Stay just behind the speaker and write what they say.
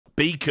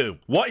Biku,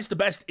 what is the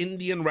best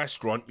Indian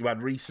restaurant you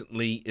had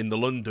recently in the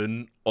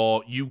London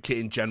or UK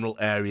in general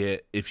area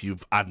if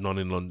you've had none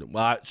in London?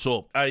 Right,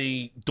 so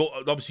I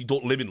obviously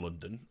don't live in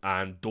London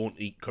and don't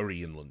eat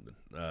curry in London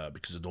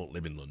because I don't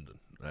live in London.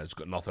 It's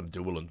got nothing to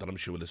do with London. I'm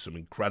sure there's some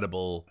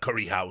incredible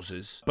curry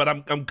houses. But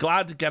I'm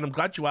glad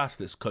you asked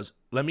this because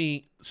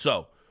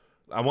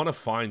I want to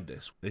find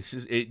this.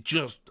 It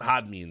just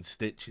had me in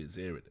stitches.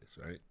 Here it is,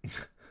 right?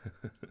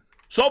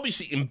 So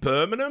obviously in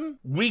Birmingham,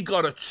 we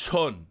got a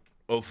ton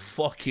of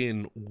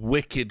fucking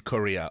wicked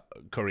curry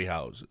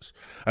houses.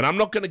 And I'm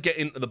not going to get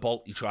into the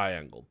Balti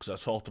Triangle because I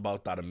talked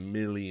about that a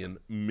million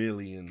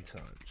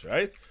times,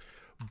 right?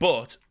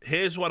 But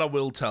here's what I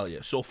will tell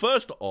you. So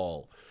first of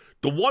all,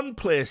 the one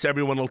place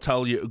everyone will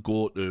tell you to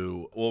go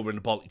to over in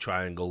the Balti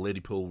Triangle,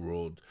 Ladypool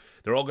Road,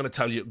 they're all going to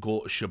tell you to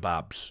go to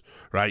Shababs,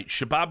 right?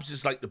 Shababs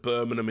is like the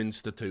Birmingham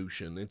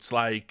institution. It's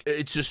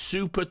a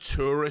super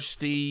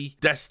touristy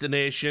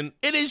destination.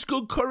 It is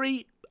good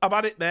curry. I've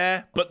had it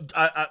there, but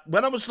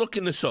when I was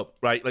looking this up,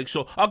 right,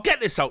 so I'll get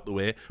this out the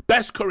way.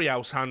 Best curry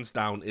house, hands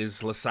down,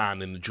 is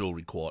Lasan in the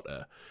Jewellery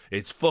Quarter.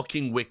 It's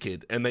fucking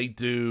wicked, and they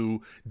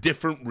do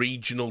different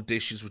regional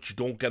dishes, which you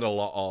don't get a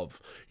lot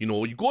of. You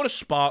know, you go to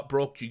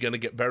Sparkbrook, you're going to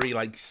get very,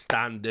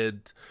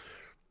 standard.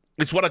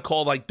 It's what I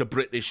call, the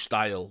British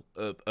style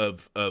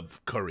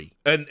of curry.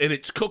 And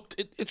it's cooked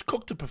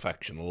to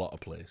perfection a lot of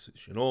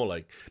places, you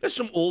know? There's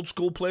some old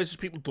school places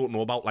people don't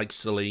know about, like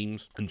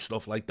Salim's and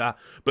stuff like that.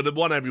 But the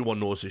one everyone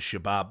knows is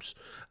Shababs.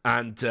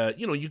 And,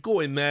 you go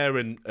in there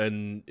and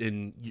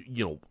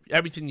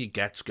everything you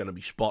get's going to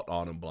be spot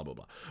on and blah, blah,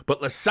 blah.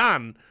 But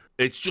Lasan,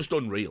 it's just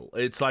unreal.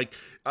 It's like,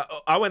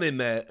 I went in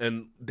there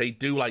and they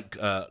do,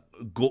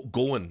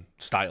 Goan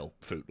style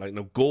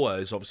food. Goa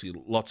is obviously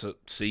lots of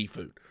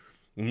seafood.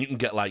 And you can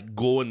get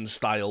Goan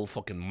style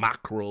fucking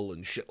mackerel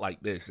and shit like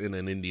this in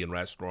an Indian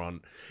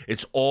restaurant.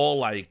 It's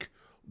all they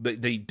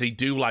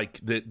do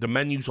the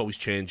menu's always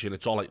changing.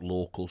 It's all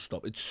local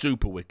stuff. It's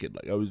super wicked.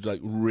 I was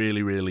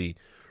really, really,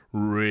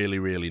 really,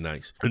 really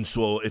nice. And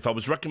so if I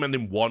was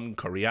recommending one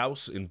curry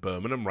house in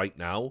Birmingham right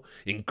now,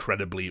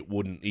 incredibly it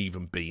wouldn't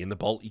even be in the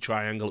Balti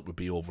Triangle. It would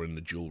be over in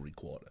the Jewellery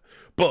Quarter.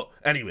 But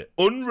anyway,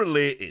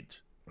 unrelated,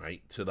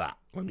 right, to that.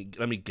 Let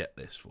me get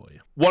this for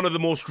you. One of the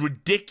most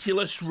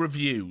ridiculous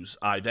reviews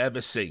I've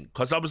ever seen,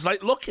 because I was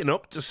looking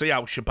up to see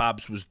how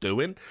Shababs was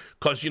doing,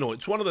 because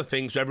it's one of the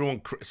things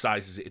everyone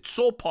criticizes it. It's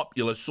so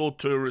popular, so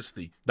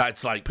touristy that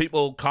it's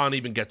people can't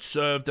even get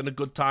served in a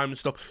good time and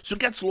stuff. So it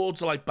gets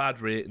loads of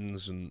bad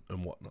ratings and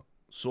whatnot.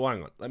 So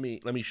hang on, let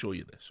me show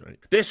you this, right?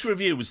 This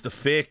review is the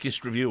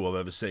fakest review I've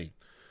ever seen.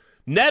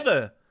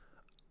 Never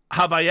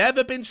have I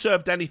ever been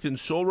served anything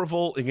so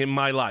revolting in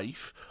my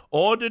life.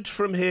 Ordered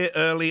from here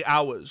early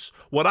hours.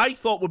 What I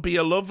thought would be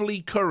a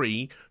lovely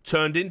curry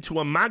turned into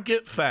a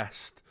maggot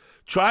fest.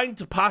 Trying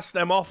to pass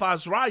them off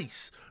as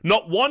rice.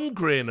 Not one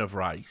grain of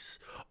rice.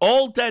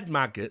 All dead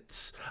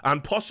maggots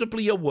and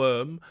possibly a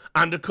worm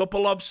and a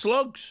couple of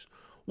slugs.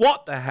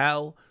 What the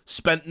hell?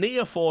 Spent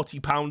near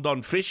 £40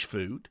 on fish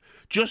food.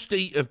 Just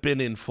Eat have been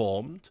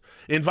informed.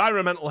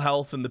 Environmental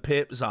health and the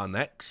papers are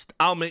next.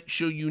 I'll make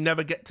sure you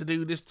never get to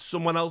do this to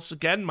someone else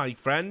again, my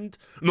friend.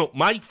 No,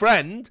 my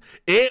friend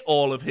ate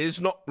all of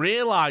his not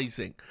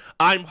realising.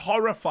 I'm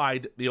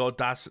horrified at the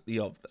audacity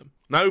of them.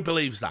 Now who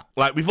believes that?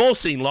 We've all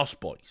seen Lost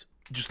Boys.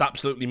 Just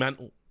absolutely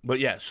mental. But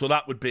yeah, so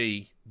that would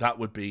be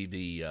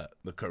the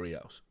curry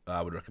house.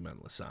 I would recommend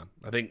Lasan.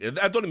 I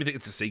don't even think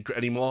it's a secret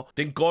anymore. I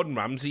think Gordon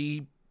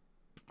Ramsay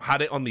had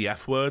it on the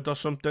F Word or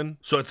something.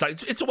 So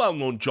it's a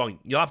well-known joint.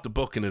 You'll have to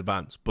book in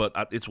advance, but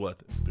it's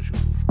worth it for sure.